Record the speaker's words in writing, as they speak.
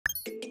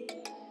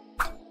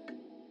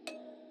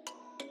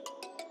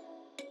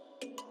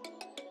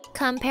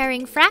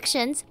Comparing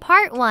Fractions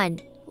Part 1.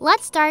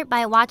 Let's start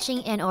by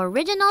watching an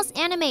originals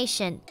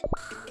animation.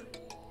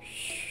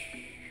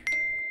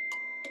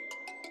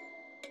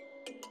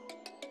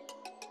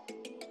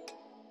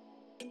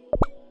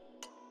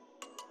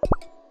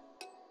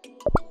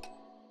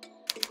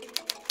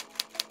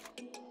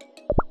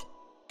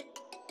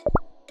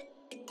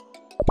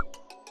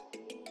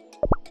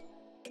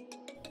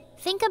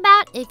 Think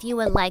about if you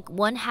would like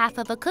 1/2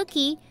 of a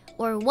cookie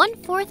or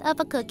 1/4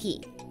 of a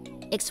cookie.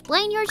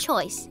 Explain your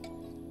choice.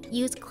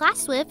 Use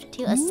ClassSwift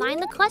to assign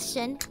the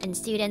question and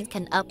students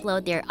can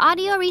upload their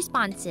audio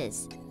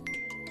responses.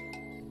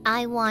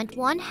 I want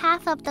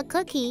 1/2 of the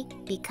cookie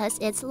because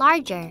it's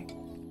larger.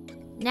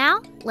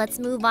 Now, let's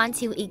move on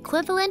to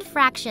equivalent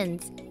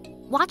fractions.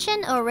 Watch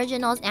an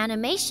originals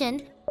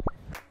animation.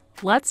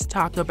 Let's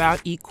talk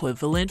about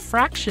equivalent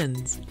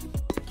fractions.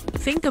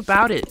 Think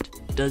about it.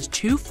 Does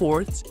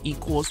 2/4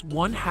 equals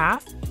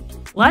 1/2?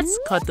 Let's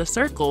cut the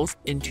circles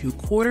into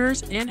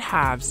quarters and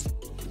halves.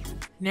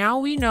 Now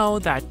we know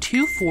that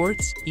 2/4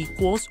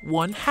 equals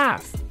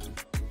 1/2.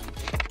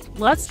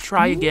 Let's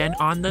try again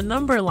on the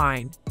number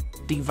line.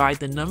 Divide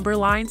the number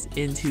lines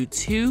into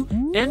 2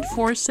 and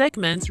 4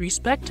 segments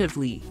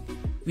respectively.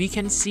 We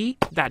can see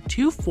that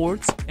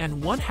 2/4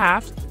 and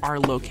 1/2 are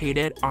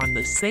located on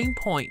the same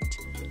point.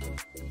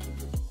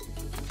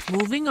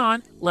 Moving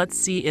on, let's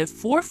see if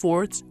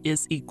 4/4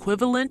 is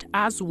equivalent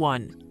as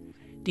 1.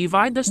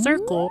 Divide the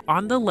circle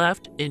on the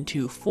left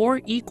into 4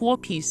 equal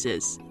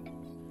pieces.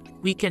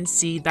 We can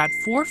see that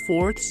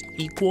 4/4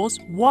 equals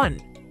 1.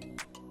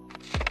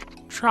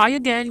 Try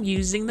again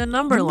using the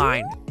number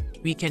line.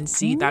 We can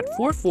see that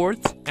 4/4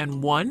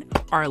 and 1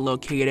 are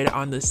located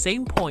on the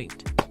same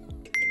point.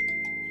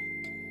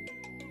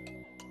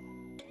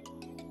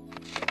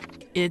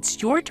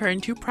 It's your turn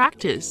to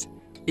practice.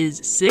 Is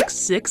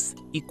 6/6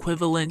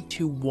 equivalent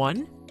to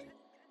 1?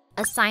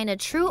 Assign a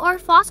true or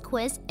false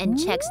quiz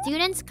and check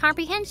students'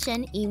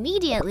 comprehension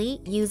immediately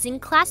using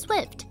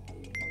ClassSwift.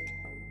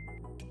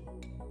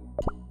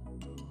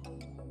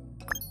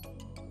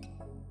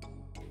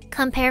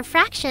 Compare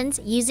fractions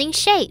using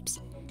shapes.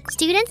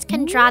 Students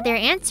can draw their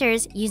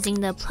answers using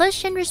the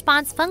push and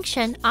response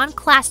function on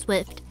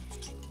ClassSwift.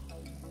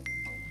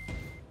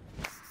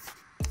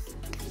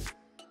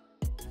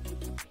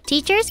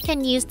 Teachers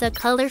can use the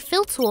color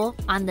fill tool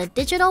on the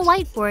digital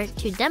whiteboard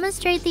to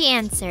demonstrate the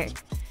answer.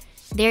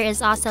 There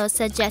is also a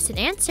suggested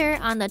answer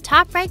on the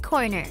top right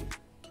corner.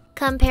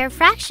 Compare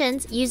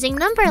fractions using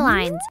number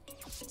lines.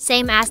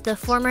 Same as the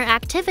former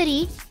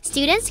activity,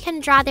 students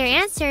can draw their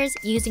answers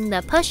using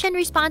the push and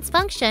response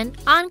function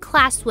on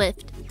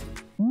ClassSwift.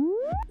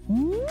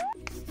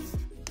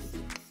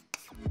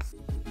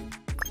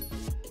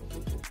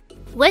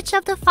 Which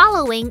of the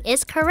following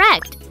is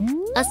correct?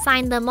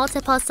 Assign the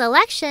multiple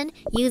selection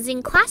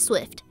using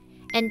ClassSwift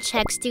and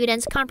check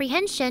students'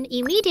 comprehension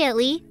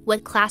immediately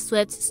with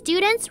ClassSwift's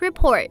Students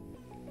Report.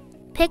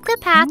 Pick the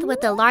path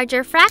with the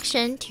larger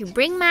fraction to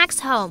bring max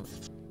home.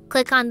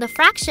 Click on the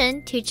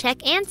fraction to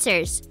check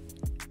answers.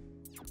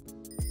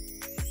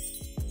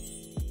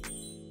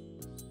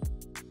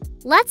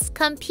 Let's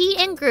compete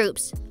in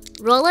groups.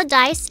 Roll a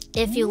dice.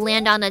 If you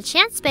land on a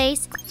chance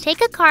space, take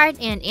a card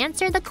and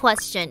answer the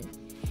question.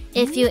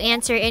 If you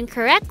answer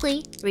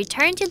incorrectly,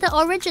 return to the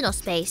original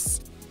space.